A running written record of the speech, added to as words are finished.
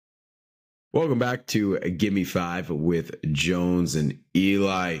Welcome back to Gimme Five with Jones and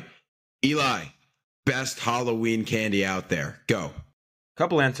Eli. Eli, best Halloween candy out there. Go.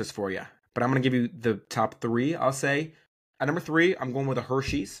 Couple answers for you, but I'm going to give you the top three. I'll say at number three, I'm going with a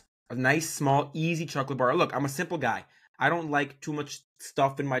Hershey's, a nice, small, easy chocolate bar. Look, I'm a simple guy. I don't like too much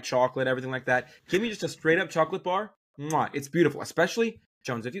stuff in my chocolate, everything like that. Give me just a straight up chocolate bar. Mwah, it's beautiful. Especially,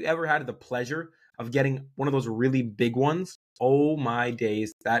 Jones, if you ever had the pleasure of getting one of those really big ones, oh my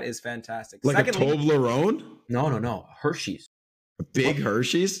days, that is fantastic. Like a Toblerone? No. Hershey's. A big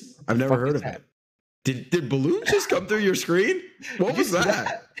Hershey's? I've never heard of it. Did balloons just come through your screen? What was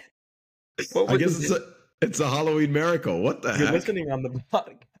that? I guess it's a Halloween miracle. What the heck? You're listening on the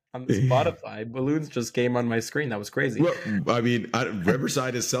Spotify. Balloons just came on my screen. That was crazy. Well, I mean,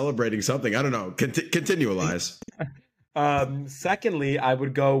 Riverside is celebrating something. I don't know. Continue, Elias. Secondly, I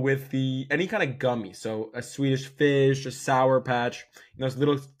would go with any kind of gummy. So a Swedish Fish, a Sour Patch. Those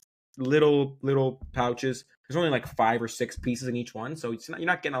little pouches. There's only like 5 or 6 pieces in each one, so you're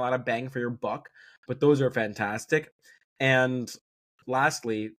not getting a lot of bang for your buck. But those are fantastic. And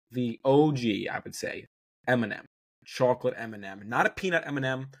lastly, the OG, I would say, M&M. Chocolate M&M. Not a peanut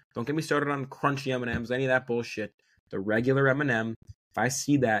M&M. Don't get me started on crunchy M&Ms, any of that bullshit. The regular M&M. If I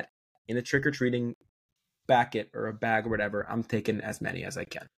see that in a trick-or-treating bucket or a bag or whatever, I'm taking as many as I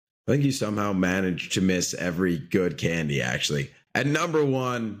can. I think you somehow managed to miss every good candy, actually. At number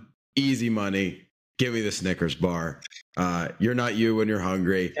one, easy money. Give me the Snickers bar. You're not you when you're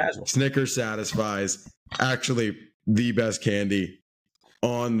hungry. Casual. Snickers satisfies. Actually, the best candy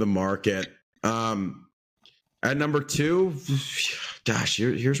on the market. At number two, gosh,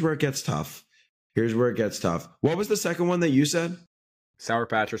 here's where it gets tough. What was the second one that you said? Sour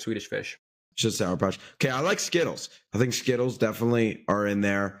Patch or Swedish Fish. Just Sour Patch. Okay, I like Skittles. I think Skittles definitely are in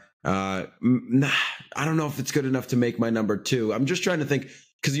there. I don't know if it's good enough to make my number two. I'm just trying to think,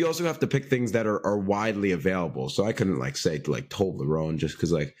 because you also have to pick things that are widely available. So I couldn't say Toblerone just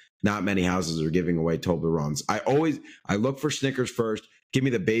because not many houses are giving away Toblerones. I look for Snickers first. Give me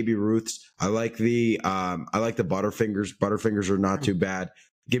the Baby Ruths. I like the Butterfingers. Butterfingers are not too bad.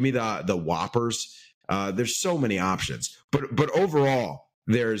 Give me the Whoppers. There's so many options. But overall,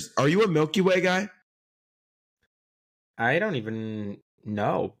 are you a Milky Way guy? I don't even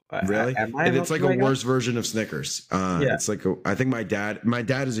know. Really? It's like a worse version of Snickers. Yeah. It's like I think my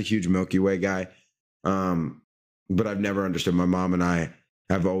dad is a huge Milky Way guy. But I've never understood. My mom and I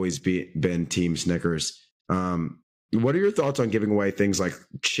have always been team Snickers. What are your thoughts on giving away things like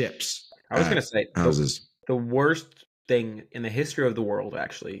chips? I was going to say houses. The worst thing in the history of the world,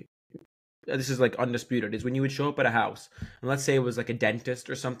 actually, this is undisputed, is when you would show up at a house and let's say it was like a dentist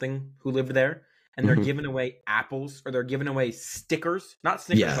or something who lived there, and they're giving away apples or they're giving away stickers, not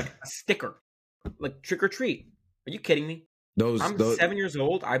Snickers, like a sticker, like trick or treat. Are you kidding me? I'm 7 years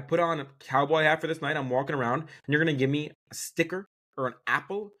old. I put on a cowboy hat for this night. I'm walking around and you're going to give me a sticker or an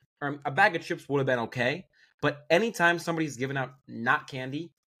apple or a bag of chips would have been okay. But anytime somebody's giving out not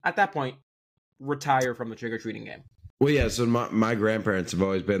candy, at that point, retire from the trick or treating game. Well, yeah. So my grandparents have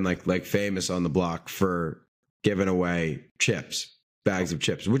always been like famous on the block for giving away chips, bags of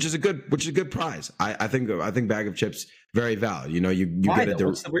chips, which is a good prize. I think bag of chips very valid. You Why, get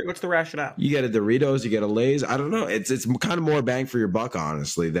what's the rationale? You get a Doritos, you get a Lay's. I don't know. It's kind of more bang for your buck,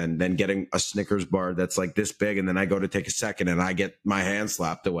 honestly, than getting a Snickers bar that's like this big, and then I go to take a second and I get my hand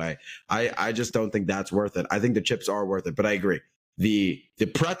slapped away. I just don't think that's worth it. I think the chips are worth it, but I agree. The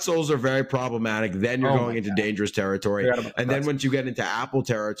pretzels are very problematic. Then you're going into dangerous territory. And then once you get into apple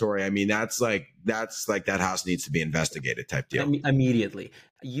territory, I mean, that's like that house needs to be investigated type deal. Immediately.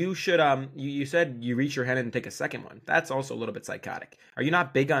 You should, you said you reach your hand and take a second one. That's also a little bit psychotic. Are you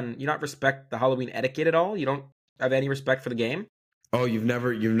not you not respect the Halloween etiquette at all? You don't have any respect for the game? Oh, you've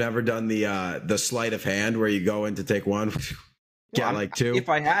never done the sleight of hand where you go in to take one, get two? If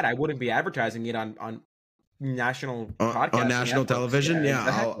I had, I wouldn't be advertising it on national podcast on national television. Yeah,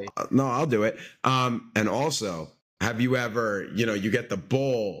 exactly. I'll do it. And also, have you ever, you get the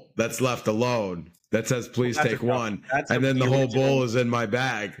bowl that's left alone that says please take one, and then the whole bowl is in my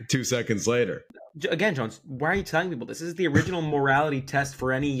bag 2 seconds later? Again, Jones, why are you telling people this? This is the original morality test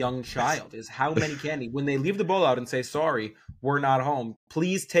for any young child, is how many candy, when they leave the bowl out and say, sorry, we're not home,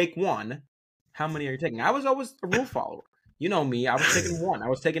 please take one, how many are you taking? I was always a rule follower. You know me, I was taking one. I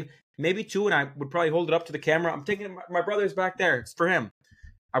was taking maybe two, and I would probably hold it up to the camera. I'm taking my brother's back there. It's for him.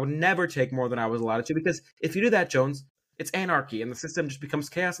 I would never take more than I was allowed to, because if you do that, Jones, it's anarchy, and the system just becomes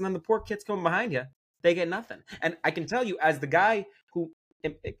chaos, and then the poor kids coming behind you, they get nothing. And I can tell you, as the guy who,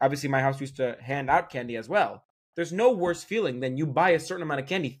 obviously my house used to hand out candy as well, there's no worse feeling than you buy a certain amount of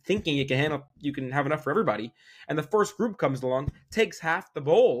candy thinking you can have enough for everybody, and the first group comes along, takes half the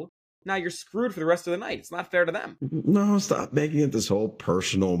bowl, now you're screwed for the rest of the night. It's not fair to them. No, stop making it this whole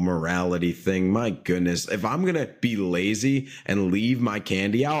personal morality thing. My goodness. If I'm going to be lazy and leave my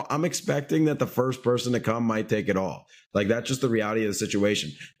candy out, I'm expecting that the first person to come might take it all. Like, that's just the reality of the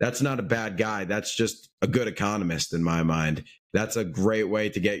situation. That's not a bad guy. That's just a good economist in my mind. That's a great way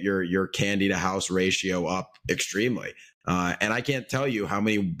to get your candy to house ratio up extremely. And I can't tell you how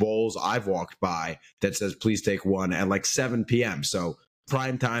many bowls I've walked by that says, please take one at like 7 p.m. So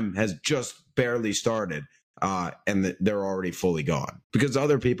prime time has just barely started, and they're already fully gone because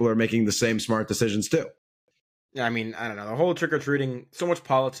other people are making the same smart decisions too. I mean, I don't know. The whole trick-or-treating, so much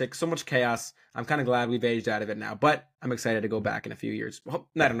politics, so much chaos. I'm kind of glad we've aged out of it now, but I'm excited to go back in a few years. Well,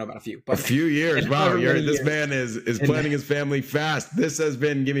 I don't know about a few, but a few years. Wow, this man is planning his family fast. This has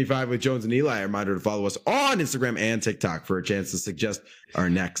been Gimme Five with Jones and Eli. A reminder to follow us on Instagram and TikTok for a chance to suggest our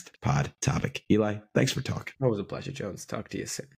next pod topic. Eli, thanks for talking. It was a pleasure, Jones. Talk to you soon.